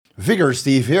Vigor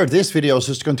Steve here. This video is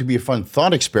just going to be a fun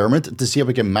thought experiment to see if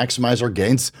we can maximize our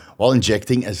gains while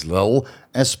injecting as little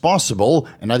as possible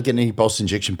and not getting any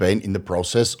post-injection pain in the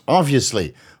process,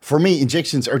 obviously. For me,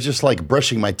 injections are just like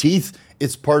brushing my teeth.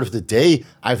 It's part of the day.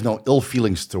 I have no ill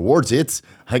feelings towards it.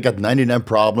 I got 99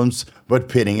 problems, but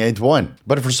pitting ain't one.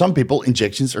 But for some people,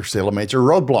 injections are still a major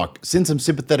roadblock. Since I'm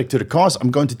sympathetic to the cause,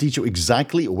 I'm going to teach you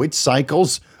exactly which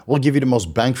cycles will give you the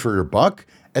most bang for your buck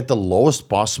at the lowest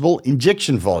possible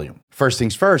injection volume. First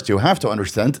things first, you have to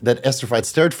understand that esterified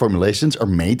steroid formulations are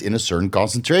made in a certain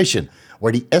concentration,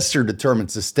 where the ester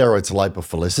determines the steroid's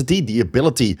lipophilicity, the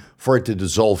ability for it to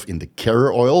dissolve in the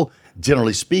carrier oil.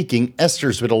 Generally speaking,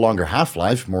 esters with a longer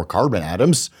half-life, more carbon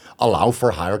atoms, allow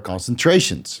for higher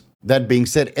concentrations. That being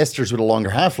said, esters with a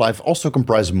longer half-life also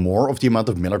comprise more of the amount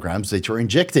of milligrams that you're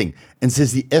injecting. And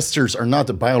since the esters are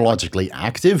not biologically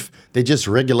active, they just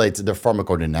regulate their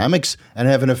pharmacodynamics and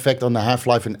have an effect on the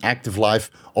half-life and active life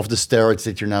of the steroids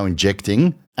that you're now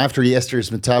injecting. After the ester is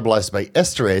metabolized by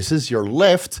esterases, you're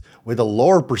left with a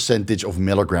lower percentage of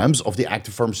milligrams of the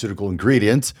active pharmaceutical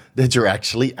ingredient that you're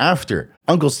actually after.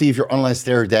 Uncle Steve, your online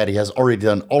steroid daddy, has already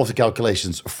done all of the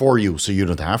calculations for you, so you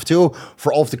don't have to.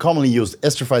 For all of the commonly used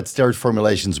esterified steroid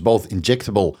formulations, both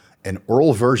injectable and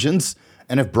oral versions,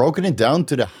 and have broken it down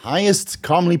to the highest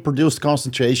commonly produced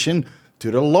concentration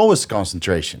to the lowest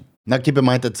concentration. Now keep in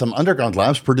mind that some underground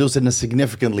labs produce in a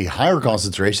significantly higher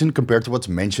concentration compared to what's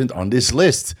mentioned on this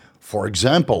list. For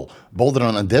example,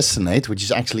 boldenone andesonate, which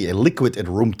is actually a liquid at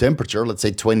room temperature, let's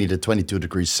say 20 to 22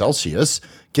 degrees Celsius,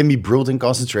 can be brewed in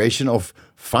concentration of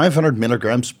 500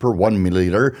 milligrams per 1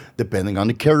 milliliter, depending on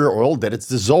the carrier oil that it's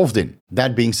dissolved in.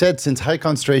 That being said, since high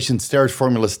concentration steroid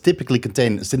formulas typically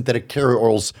contain synthetic carrier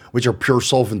oils, which are pure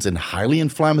solvents and highly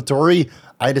inflammatory,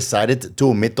 I decided to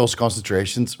omit those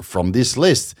concentrations from this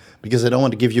list because I don't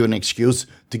want to give you an excuse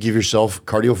to give yourself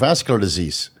cardiovascular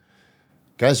disease.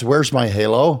 Guys, where's my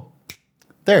halo?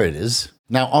 There it is.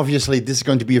 Now, obviously, this is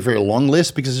going to be a very long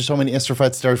list because there's so many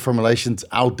esterified steroid formulations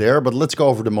out there, but let's go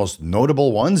over the most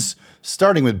notable ones,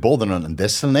 starting with boldenone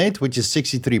andesonate, which is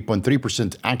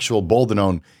 63.3% actual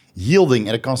boldenone, yielding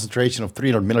at a concentration of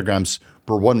 300 milligrams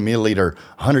per 1 milliliter,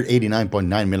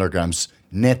 189.9 milligrams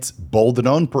net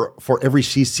boldenone for every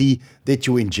cc that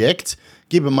you inject.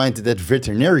 Keep in mind that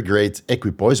veterinary grade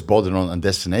equipoise boldenone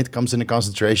andesonate comes in a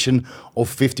concentration of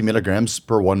 50 milligrams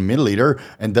per 1 milliliter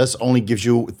and thus only gives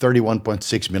you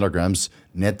 31.6 milligrams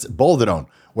net boldenone.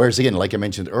 Whereas again, like I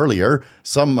mentioned earlier,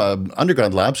 some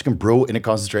underground labs can brew in a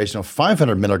concentration of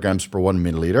 500 milligrams per 1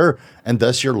 milliliter and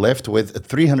thus you're left with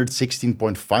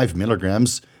 316.5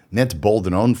 milligrams net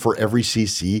boldenone for every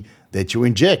cc that you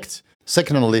inject.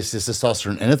 Second on the list is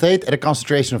testosterone enanthate. At a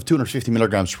concentration of 250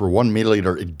 milligrams per 1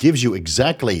 milliliter, it gives you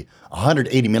exactly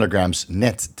 180 milligrams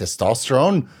net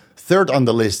testosterone. Third on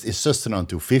the list is sustanon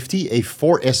 250, a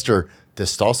 4-ester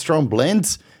testosterone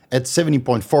blend. At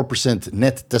 70.4%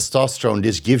 net testosterone,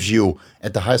 this gives you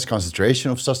at the highest concentration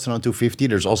of sustanon 250.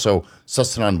 There's also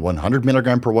sustanon 100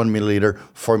 milligram per 1 milliliter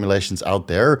formulations out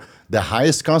there. The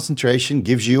highest concentration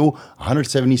gives you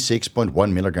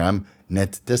 176.1 milligram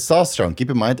net testosterone. Keep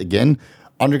in mind, again,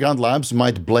 underground labs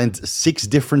might blend 6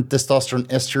 different testosterone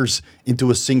esters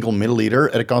into a single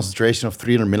milliliter at a concentration of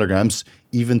 300 milligrams,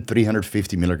 even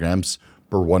 350 milligrams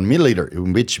per 1 milliliter,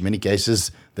 in which many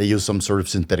cases they use some sort of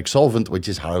synthetic solvent, which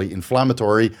is highly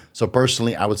inflammatory. So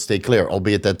personally, I would stay clear,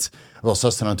 albeit that, well,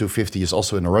 sustanon 250 is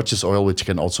also in a Rutsch's oil, which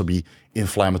can also be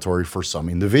inflammatory for some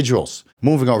individuals.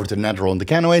 Moving over to nandrolone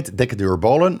decanoate,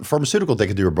 decadurabolin. Pharmaceutical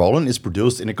decadurabolin is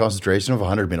produced in a concentration of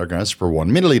 100 milligrams per 1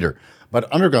 milliliter,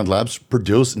 but underground labs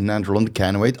produce nandrolone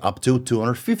decanoate up to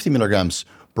 250 milligrams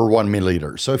per 1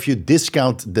 milliliter. So if you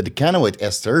discount the decanoate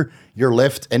ester, you're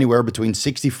left anywhere between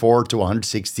 64 to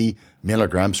 160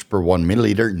 milligrams per 1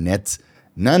 milliliter net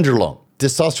nandrolone.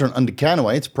 Testosterone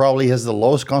undecanoate probably has the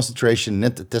lowest concentration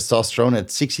net testosterone at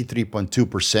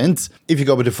 63.2%. If you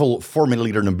go with the full 4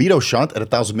 milliliter Nebido shot at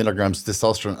 1000 milligrams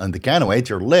testosterone undecanoate,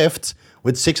 you're left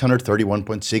with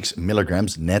 631.6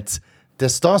 milligrams net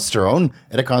testosterone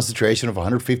at a concentration of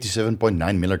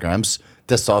 157.9 milligrams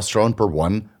testosterone per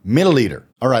 1 milliliter.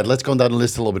 All right, let's go down the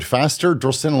list a little bit faster.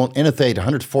 Drostanolone enanthate,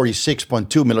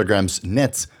 146.2 milligrams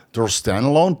net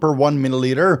drostanolone per 1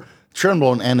 milliliter.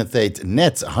 Trenbolone enanthate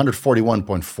net,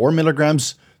 141.4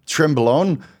 milligrams.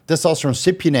 Trenbolone, testosterone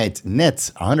cypionate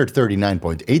net,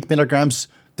 139.8 milligrams.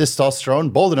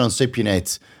 Testosterone, boldenone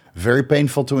cypionate, very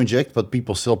painful to inject, but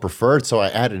people still prefer it, so I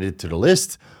added it to the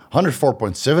list.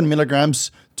 104.7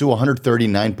 milligrams to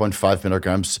 139.5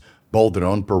 milligrams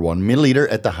boldenone per 1 milliliter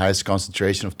at the highest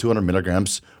concentration of 200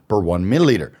 milligrams per 1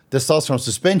 milliliter. Testosterone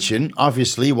suspension,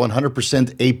 obviously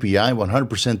 100% API,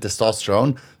 100%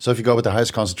 testosterone. So if you go with the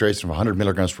highest concentration of 100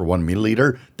 milligrams per 1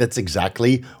 milliliter, that's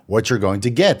exactly what you're going to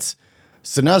get.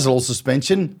 Stanozolol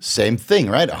suspension, same thing,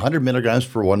 right? 100 milligrams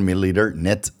per 1 milliliter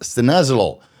net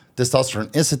stanozolol.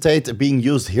 Testosterone acetate being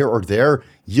used here or there,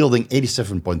 yielding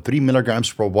 87.3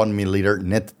 milligrams per 1 milliliter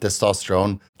net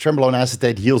testosterone. Trenbolone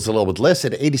acetate yields a little bit less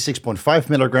at 86.5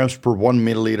 milligrams per 1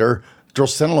 milliliter.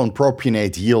 Drostanolone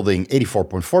propionate yielding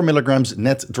 84.4 milligrams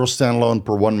net drostanolone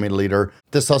per 1 milliliter.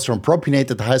 Testosterone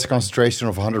propionate at the highest concentration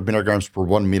of 100 milligrams per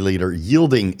 1 milliliter,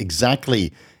 yielding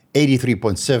exactly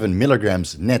 83.7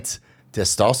 milligrams net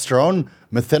testosterone.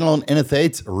 Methanolone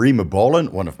enanthate, rimobolan,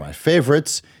 one of my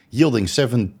favorites, yielding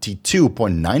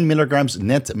 72.9 milligrams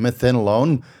net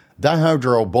methanolone.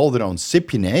 Dihydroboldenone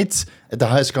cypionate at the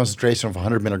highest concentration of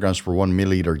 100 milligrams per 1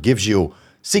 milliliter gives you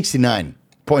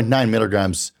 69.9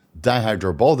 milligrams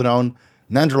dihydroboldenone.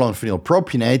 Nandrolone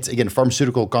phenylpropionate, again,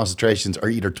 pharmaceutical concentrations are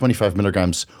either 25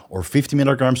 milligrams or 50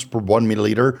 milligrams per 1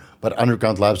 milliliter, but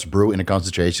underground labs brew in a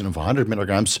concentration of 100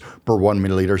 milligrams per 1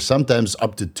 milliliter, sometimes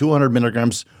up to 200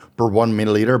 milligrams per 1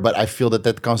 milliliter, but I feel that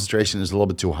that concentration is a little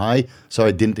bit too high, so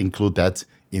I didn't include that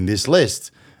in this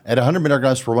list. At 100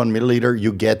 milligrams per 1 milliliter,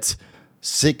 you get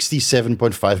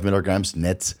 67.5 milligrams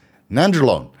net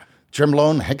nandrolone.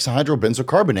 Trembolone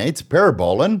hexahydrobenzocarbonate,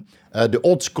 parabolan. The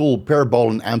old school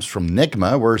parabolan amps from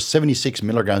Negma were 76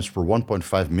 milligrams per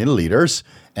 1.5 milliliters,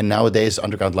 and nowadays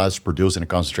underground labs produce in a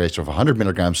concentration of 100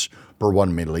 milligrams per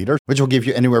 1 milliliter, which will give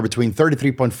you anywhere between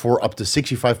 33.4 up to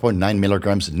 65.9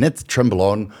 milligrams net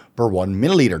trembolone per 1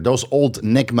 milliliter. Those old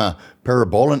Negma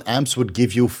parabolan amps would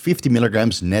give you 50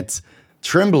 milligrams net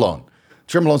trembolone.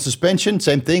 Trembolone suspension,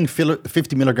 same thing,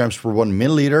 50 milligrams per 1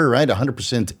 milliliter, right?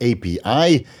 100%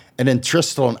 API. And then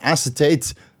tristolone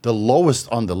acetate, the lowest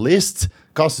on the list.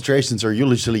 Concentrations are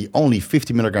usually only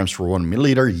 50 milligrams per 1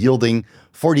 milliliter, yielding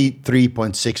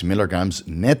 43.6 milligrams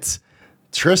net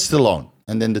tristolone.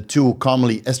 And then the two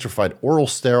commonly esterified oral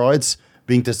steroids,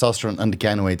 being testosterone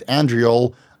undecanoate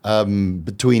andriol,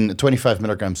 between 25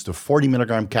 milligrams to 40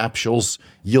 milligram capsules,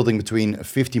 yielding between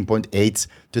 15.8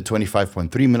 to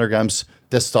 25.3 milligrams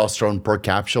testosterone per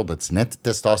capsule. That's net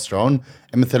testosterone.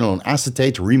 And methanolone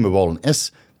acetate, rimobolan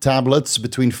S tablets,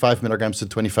 between 5 milligrams to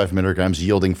 25 milligrams,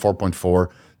 yielding 4.4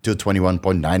 to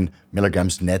 21.9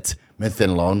 milligrams net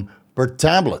methanolone per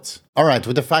tablet. All right,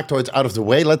 with the factoids out of the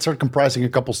way, let's start comprising a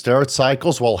couple steroid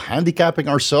cycles while handicapping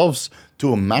ourselves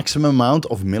to a maximum amount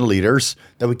of milliliters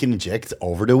that we can inject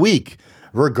over the week.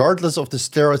 Regardless of the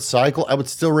steroid cycle, I would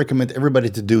still recommend everybody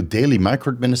to do daily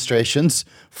microadministrations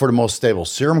for the most stable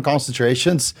serum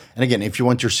concentrations. And again, if you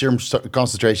want your serum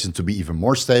concentrations to be even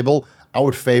more stable, I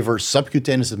would favor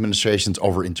subcutaneous administrations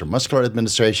over intramuscular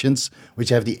administrations, which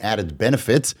have the added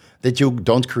benefit that you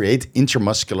don't create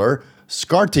intramuscular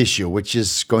scar tissue, which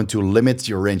is going to limit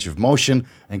your range of motion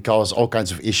and cause all kinds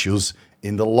of issues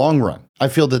in the long run. I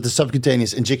feel that the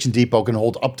subcutaneous injection depot can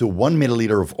hold up to 1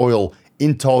 milliliter of oil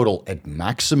in total at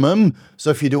maximum. So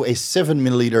if you do a 7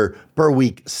 milliliter per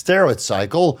week steroid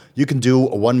cycle, you can do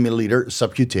a 1 milliliter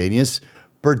subcutaneous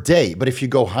per day. But if you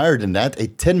go higher than that, a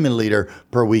 10 milliliter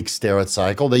per week steroid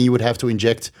cycle, then you would have to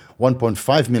inject 1.5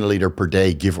 milliliter per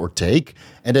day, give or take.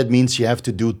 And that means you have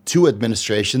to do 2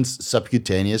 administrations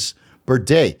subcutaneous per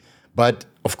day. But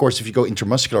of course, if you go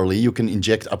intramuscularly, you can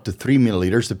inject up to 3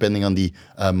 milliliters, depending on the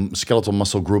skeletal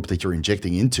muscle group that you're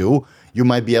injecting into. You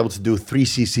might be able to do 3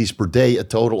 cc's per day, a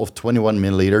total of 21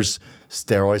 milliliters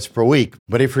steroids per week.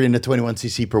 But if you're in the 21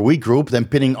 cc per week group, then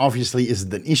pinning obviously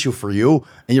isn't an issue for you,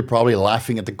 and you're probably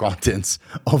laughing at the contents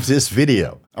of this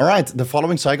video. All right, the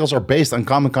following cycles are based on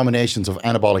common combinations of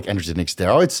anabolic androgenic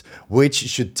steroids, which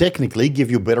should technically give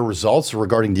you better results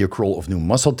regarding the accrual of new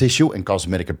muscle tissue and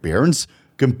cosmetic appearance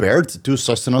compared to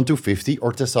Sustanon 250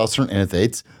 or testosterone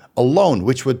enanthate alone,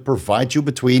 which would provide you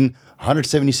between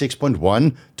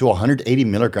 176.1 to 180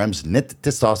 milligrams net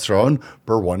testosterone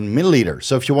per 1 milliliter.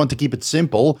 So if you want to keep it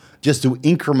simple, just do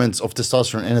increments of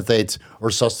testosterone enanthate or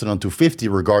Sustanon 250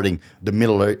 regarding the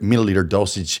milliliter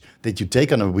dosage that you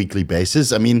take on a weekly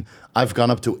basis. I mean, I've gone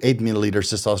up to 8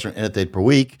 milliliters testosterone enanthate per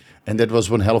week, and that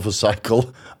was one hell of a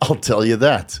cycle, I'll tell you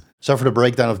that. So for the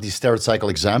breakdown of these steroid cycle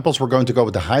examples, we're going to go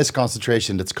with the highest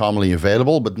concentration that's commonly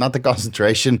available, but not the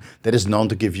concentration that is known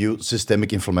to give you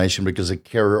systemic inflammation, because the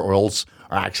carrier oils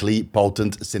are actually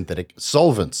potent synthetic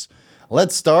solvents.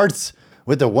 Let's start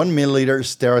with the 1 milliliter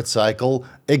steroid cycle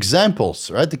examples,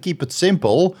 right? To keep it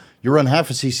simple, you run half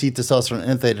a cc testosterone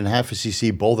enanthate and half a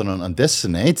cc boldenone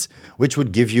andesonate, which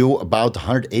would give you about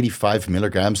 185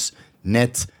 milligrams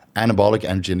net anabolic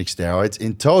androgenic steroids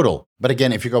in total. But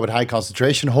again, if you go with high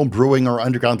concentration, home brewing or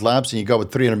underground labs, and you go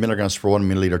with 300 milligrams per 1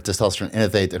 milliliter testosterone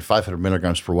enanthate and 500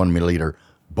 milligrams per 1 milliliter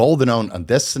boldenone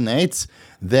andesonate,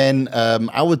 then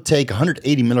I would take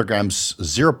 180 milligrams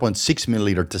 0.6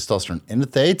 milliliter testosterone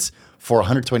enanthate for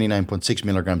 129.6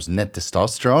 milligrams net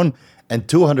testosterone, and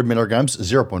 200 milligrams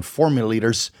 0.4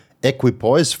 milliliters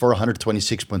equipoise for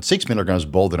 126.6 milligrams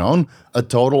boldenone, a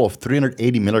total of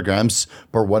 380 milligrams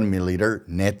per 1 milliliter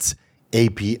net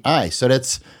API. So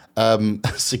that's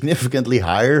significantly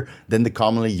higher than the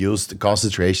commonly used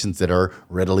concentrations that are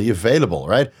readily available,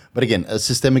 right? But again,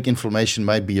 systemic inflammation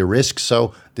might be a risk,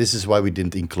 so this is why we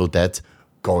didn't include that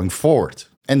going forward.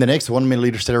 And the next 1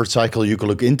 milliliter steroid cycle you can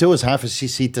look into is half a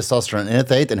cc testosterone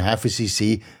enanthate and half a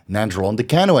cc nandrolone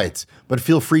decanoate. But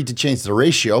feel free to change the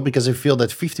ratio because I feel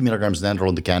that 50 milligrams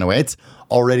nandrolone decanoate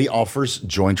already offers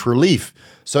joint relief.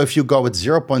 So if you go with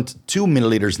 0.2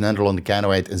 milliliters nandrolone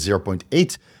decanoate and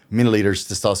 0.8 milliliters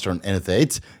testosterone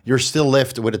enanthate, you're still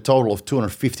left with a total of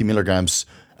 250 milligrams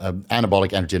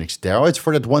anabolic androgenic steroids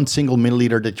for that one single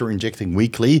milliliter that you're injecting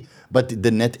weekly, but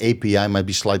the net API might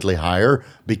be slightly higher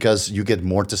because you get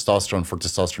more testosterone for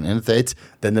testosterone enanthate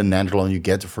than the nandrolone you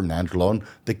get for nandrolone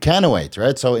decanoate,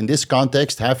 right? So in this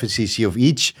context, half a cc of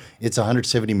each, it's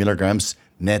 170 milligrams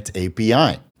net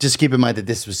API. Just keep in mind that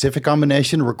this specific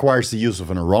combination requires the use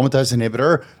of an aromatase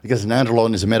inhibitor because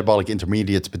nandrolone is a metabolic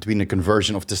intermediate between the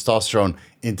conversion of testosterone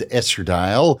into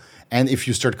estradiol. And if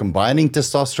you start combining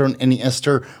testosterone any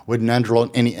ester with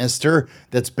nandrolone any ester,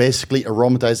 that's basically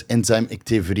aromatase enzyme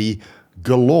activity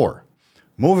galore.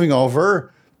 Moving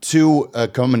over to a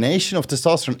combination of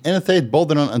testosterone enanthate,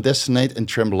 boldenone andesonate, and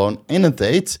trenbolone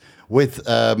enanthate, with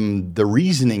the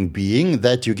reasoning being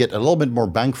that you get a little bit more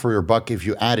bang for your buck if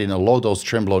you add in a low-dose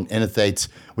trenbolone enanthate,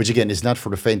 which again is not for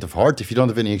the faint of heart. If you don't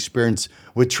have any experience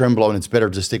with trenbolone, it's better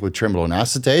to stick with trenbolone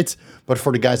acetate. But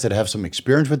for the guys that have some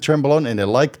experience with trenbolone and they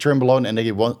like trenbolone and they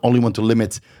only want to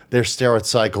limit their steroid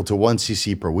cycle to 1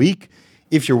 cc per week,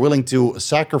 if you're willing to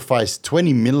sacrifice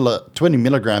 20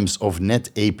 milligrams of net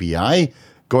API,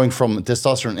 going from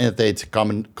testosterone enanthate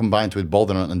combined with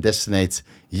boldenone andesonate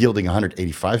yielding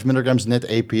 185 milligrams net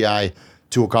API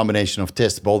to a combination of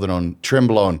test boldenone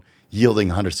trenbolone yielding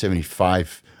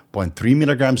 175.3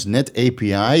 milligrams net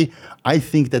API, I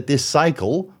think that this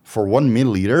cycle for 1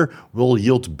 milliliter will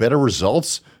yield better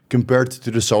results compared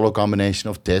to the solo combination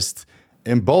of test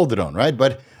and boldenone, right?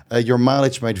 But your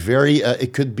mileage might vary.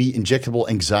 It could be injectable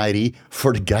anxiety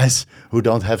for the guys who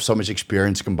don't have so much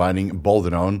experience combining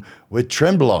boldenone with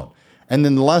trenbolone. And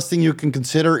then the last thing you can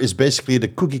consider is basically the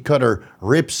cookie cutter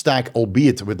rib stack,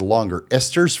 albeit with longer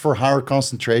esters for higher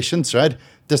concentrations, right?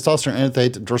 Testosterone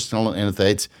enanthate, drostanolone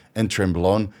enanthate, and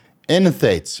trenbolone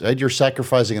enanthate, right? You're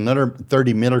sacrificing another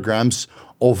 30 milligrams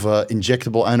of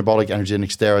injectable anabolic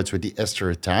androgenic steroids with the ester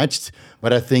attached.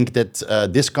 But I think that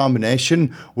this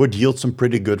combination would yield some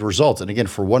pretty good results. And again,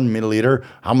 for 1 milliliter,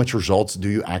 how much results do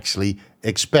you actually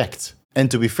expect? And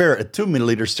to be fair, at 2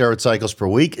 milliliter steroid cycles per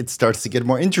week, it starts to get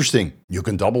more interesting. You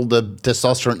can double the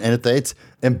testosterone enanthate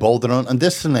and boldenone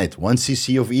andesonate, 1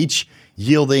 cc of each,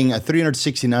 yielding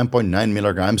 369.9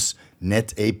 milligrams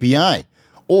net API.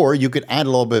 Or you could add a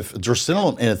little bit of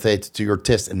drostanolone enanthate to your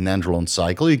test and nandrolone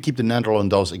cycle. You keep the nandrolone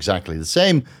dose exactly the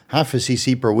same, half a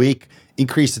cc per week.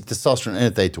 Increase the testosterone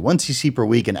enanthate to 1 cc per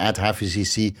week and add half a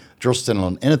cc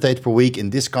drostanolone enanthate per week. In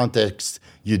this context,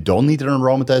 you don't need an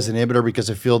aromatase inhibitor because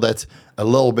I feel that a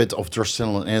little bit of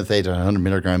drostanolone enanthate at 100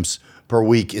 milligrams per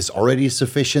week is already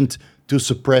sufficient to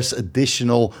suppress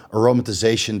additional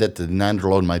aromatization that the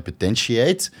nandrolone might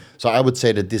potentiate. So I would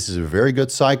say that this is a very good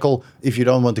cycle if you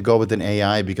don't want to go with an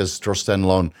AI because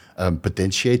drostanolone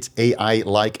potentiates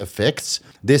AI-like effects.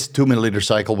 This 2 milliliter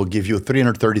cycle will give you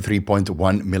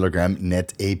 333.1 milligram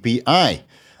net API.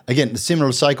 Again, the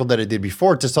similar cycle that I did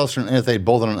before, testosterone enanthate,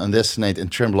 boldenone andesonate,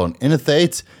 and trenbolone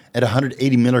enanthate at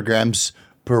 180 milligrams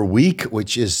per week,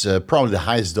 which is probably the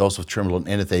highest dose of trenbolone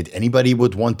enanthate anybody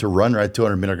would want to run, right?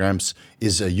 200 milligrams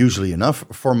is usually enough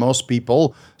for most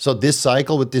people. So this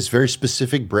cycle with this very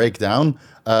specific breakdown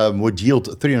would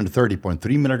yield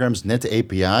 330.3 milligrams net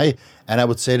API. And I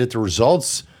would say that the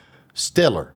results,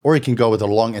 stellar. Or you can go with a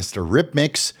long ester rib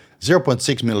mix,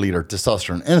 0.6 milliliter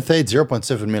testosterone enanthate,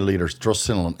 0.7 milliliters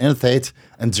drostanolone enanthate,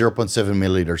 and 0.7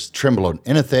 milliliters trenbolone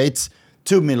enanthate.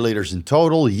 2 milliliters in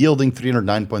total, yielding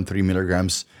 309.3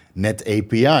 milligrams net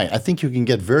API. I think you can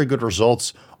get very good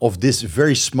results of this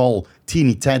very small,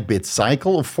 teeny tad bit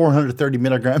cycle of 430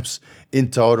 milligrams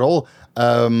in total.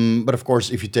 But of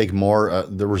course, if you take more,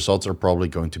 the results are probably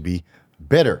going to be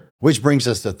better. Which brings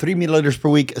us to 3 milliliters per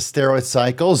week steroid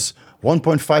cycles,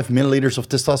 1.5 milliliters of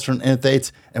testosterone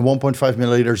enanthate, and 1.5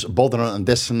 milliliters boldenone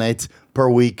andesonate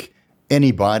per week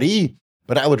anybody.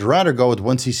 But I would rather go with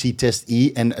 1cc Test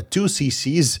E and a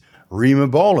 2cc's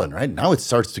Rimobolan, right? Now it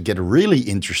starts to get really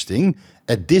interesting.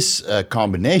 At this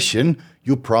combination,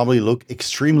 you probably look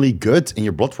extremely good and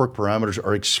your blood work parameters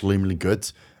are extremely good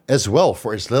as well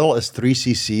for as little as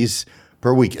 3cc's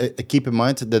per week. Keep in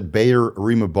mind that Bayer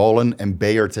Rimobolan and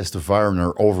Bayer Testoviron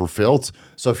are overfilled.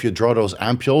 So if you draw those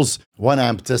ampules, 1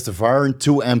 amp Testoviron,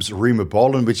 2 amps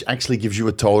Rimobolan, which actually gives you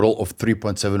a total of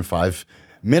 3.75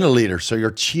 milliliters. So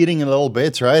you're cheating a little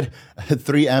bit, right?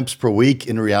 3 amps per week,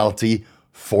 in reality,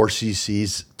 4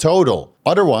 cc's total.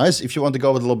 Otherwise, if you want to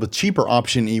go with a little bit cheaper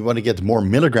option and you want to get more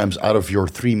milligrams out of your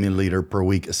 3 milliliter per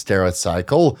week steroid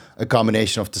cycle, a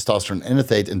combination of testosterone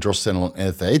enanthate and drostanolone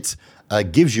enanthate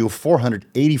gives you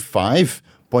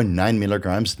 485.9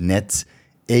 milligrams net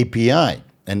API.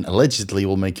 And allegedly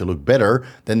will make you look better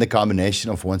than the combination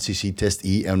of 1cc Test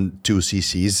E and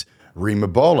 2cc's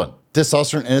Rimobolan.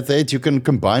 Testosterone enanthate you can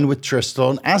combine with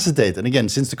trestrolone acetate. And again,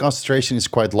 since the concentration is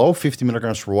quite low, 50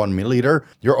 milligrams per 1 milliliter,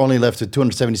 you're only left with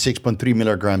 276.3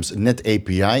 milligrams net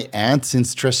API. And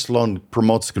since trestrolone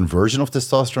promotes the conversion of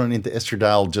testosterone into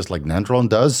estradiol, just like nandrolone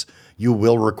does, you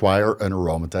will require an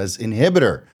aromatase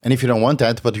inhibitor. And if you don't want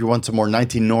that, but you want some more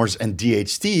 19-NORs and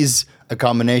DHTs, a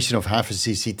combination of half a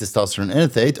cc testosterone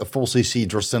enanthate, a full cc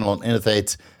drostanolone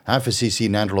enanthate, half a cc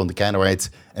nandrolone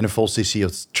decanoate, and a full cc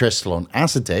of trestrolone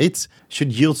acetate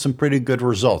should yield some pretty good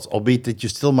results, albeit that you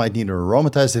still might need an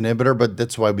aromatase inhibitor, but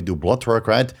that's why we do blood work,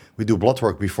 right? We do blood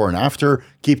work before and after,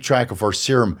 keep track of our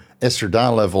serum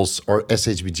estradiol levels or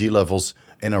SHBG levels,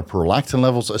 and our prolactin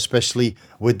levels, especially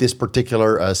with this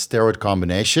particular steroid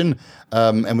combination.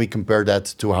 And we compare that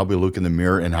to how we look in the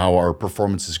mirror and how our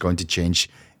performance is going to change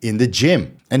in the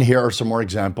gym. And here are some more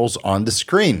examples on the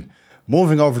screen.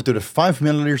 Moving over to the 5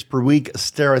 milliliters per week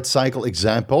steroid cycle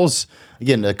examples.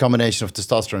 Again, the combination of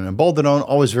testosterone and boldenone,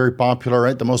 always very popular,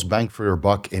 right? The most bang for your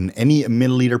buck in any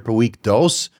milliliter per week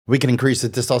dose. We can increase the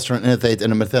testosterone enanthate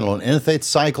and the methanol enanthate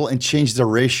cycle and change the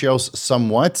ratios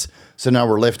somewhat. So now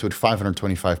we're left with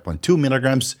 525.2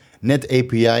 milligrams net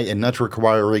API and not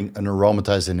requiring an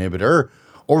aromatase inhibitor.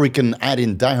 Or we can add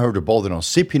in dihydroboldenone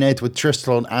cypionate with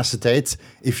trestrolone acetate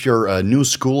if you're new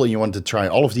school and you want to try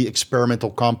all of the experimental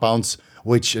compounds,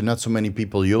 which not so many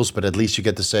people use, but at least you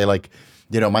get to say like,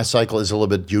 you know, my cycle is a little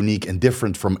bit unique and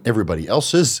different from everybody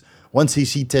else's.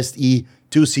 1cc Test E,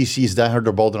 2cc's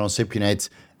dihydroboldenone cypionate,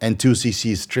 and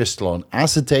 2cc's trestrolone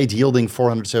acetate, yielding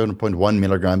 407.1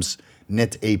 milligrams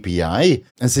net API.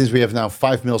 And since we have now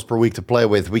 5 mils per week to play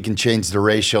with, we can change the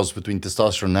ratios between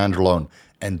testosterone, nandrolone,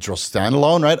 and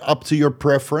drostanolone, right? Up to your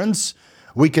preference.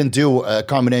 We can do a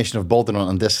combination of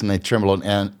boldenone, andestinate, trembolone,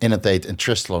 and enanthate, and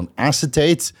trestrolone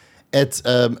acetate at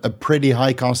a pretty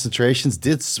high concentrations.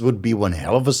 This would be one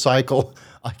hell of a cycle.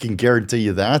 I can guarantee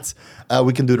you that.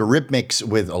 We can do the rib mix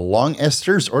with long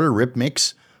esters or the rib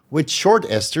mix with short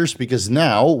esters, because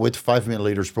now with 5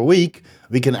 milliliters per week,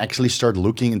 we can actually start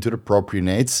looking into the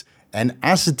propionates and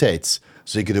acetates.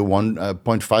 So you could do 1.5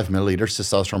 milliliters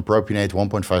testosterone propionate,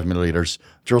 1.5 milliliters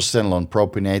drostanolone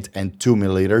propionate, and 2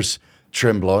 milliliters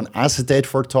trembolone acetate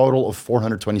for a total of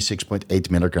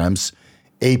 426.8 milligrams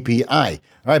API. All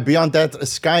right, beyond that, the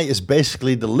sky is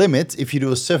basically the limit. If you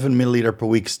do a 7 milliliter per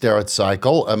week steroid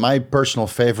cycle, my personal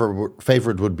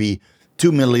favorite would be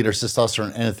 2 milliliters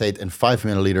testosterone enanthate and 5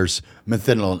 milliliters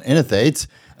methanol enanthate.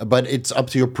 But it's up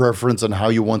to your preference on how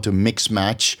you want to mix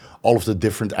match all of the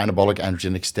different anabolic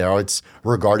androgenic steroids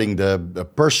regarding the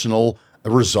personal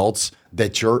results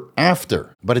that you're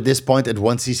after. But at this point, at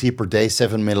 1 cc per day,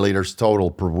 7 milliliters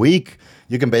total per week,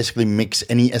 you can basically mix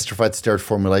any esterified steroid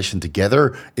formulation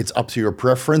together. It's up to your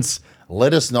preference.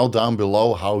 Let us know down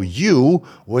below how you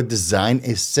would design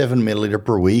a 7 milliliter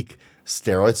per week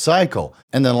steroid cycle.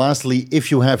 And then lastly,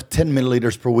 if you have 10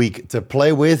 milliliters per week to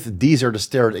play with, these are the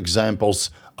steroid examples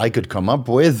I could come up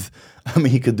with. I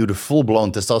mean, you could do the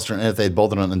full-blown testosterone enanthate,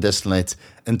 boldenone andestinate,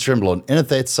 and trembolone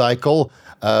enanthate cycle.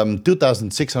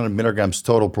 2,600 milligrams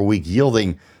total per week,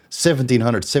 yielding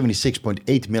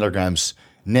 1,776.8 milligrams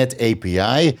net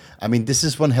API. I mean, this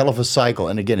is one hell of a cycle.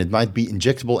 And again, it might be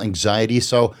injectable anxiety,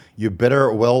 so you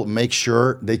better well make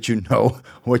sure that you know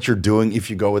what you're doing if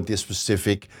you go with this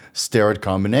specific steroid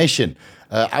combination.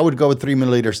 I would go with 3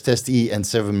 milliliters Test E and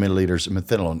 7 milliliters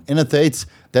methanol enanthate.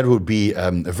 That would be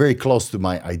very close to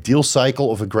my ideal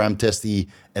cycle of a gram Test E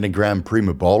and a gram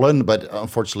Primobolan, but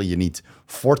unfortunately you need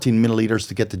 14 milliliters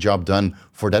to get the job done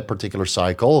for that particular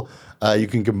cycle. You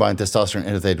can combine testosterone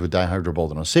enanthate with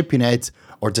dihydroboldenone cypionate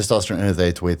or testosterone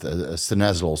enanthate with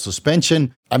stanozolol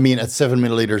suspension. I mean, at 7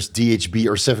 milliliters DHB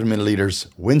or 7 milliliters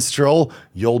Winstrol,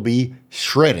 you'll be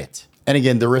shredded. And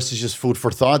again, the rest is just food for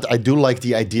thought. I do like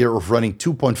the idea of running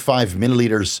 2.5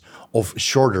 milliliters of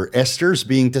shorter esters,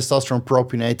 being testosterone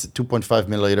propionate, 2.5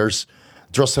 milliliters,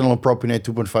 drostanolone propionate,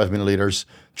 2.5 milliliters,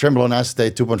 trenbolone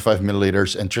acetate, 2.5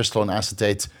 milliliters, and tristanolone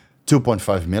acetate,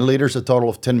 2.5 milliliters, a total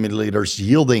of 10 milliliters,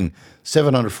 yielding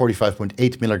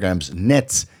 745.8 milligrams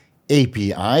net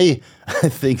API. I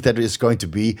think that is going to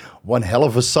be one hell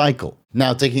of a cycle.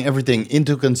 Now, taking everything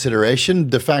into consideration,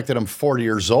 the fact that I'm 40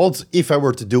 years old, if I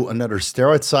were to do another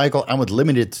steroid cycle, I would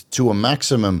limit it to a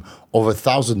maximum of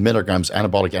 1,000 milligrams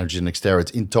anabolic androgenic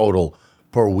steroids in total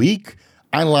per week.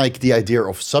 I like the idea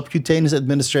of subcutaneous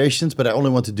administrations, but I only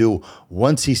want to do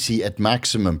 1 cc at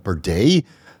maximum per day.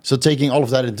 So taking all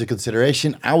of that into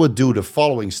consideration, I would do the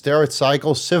following steroid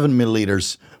cycle, 7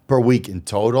 milliliters per week in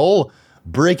total,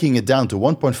 breaking it down to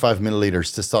 1.5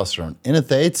 milliliters testosterone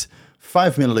enanthate,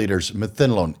 5 milliliters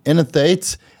methinolone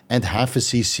enanthate, and half a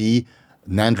cc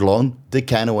nandrolone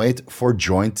decanoate for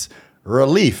joint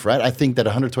relief, right? I think that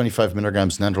 125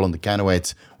 milligrams nandrolone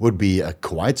decanoate would be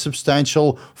quite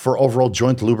substantial for overall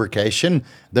joint lubrication.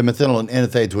 The methinolone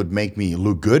enanthate would make me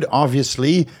look good,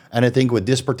 obviously. And I think with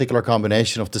this particular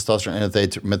combination of testosterone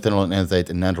enanthate, methinolone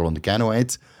enanthate, and nandrolone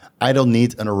decanoate, I don't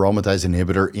need an aromatase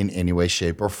inhibitor in any way,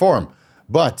 shape, or form.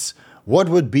 But what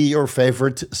would be your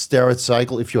favorite steroid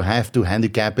cycle if you have to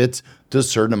handicap it to a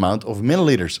certain amount of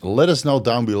milliliters? Let us know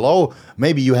down below.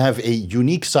 Maybe you have a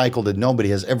unique cycle that nobody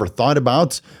has ever thought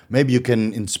about. Maybe you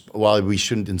can, well, we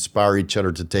shouldn't inspire each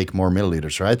other to take more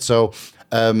milliliters, right? So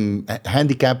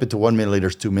handicap it to 1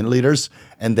 milliliters, 2 milliliters,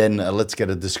 and then let's get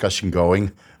a discussion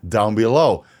going down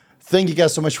below. Thank you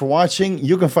guys so much for watching.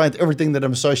 You can find everything that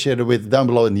I'm associated with down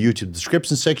below in the YouTube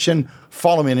description section.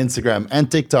 Follow me on Instagram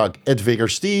and TikTok at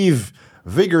VigorSteve,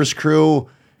 Vigor's Crew.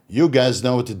 You guys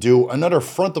know what to do. Another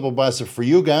front double bicep for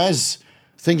you guys.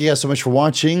 Thank you guys so much for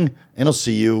watching, and I'll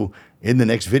see you in the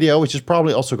next video, which is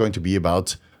probably also going to be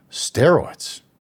about steroids.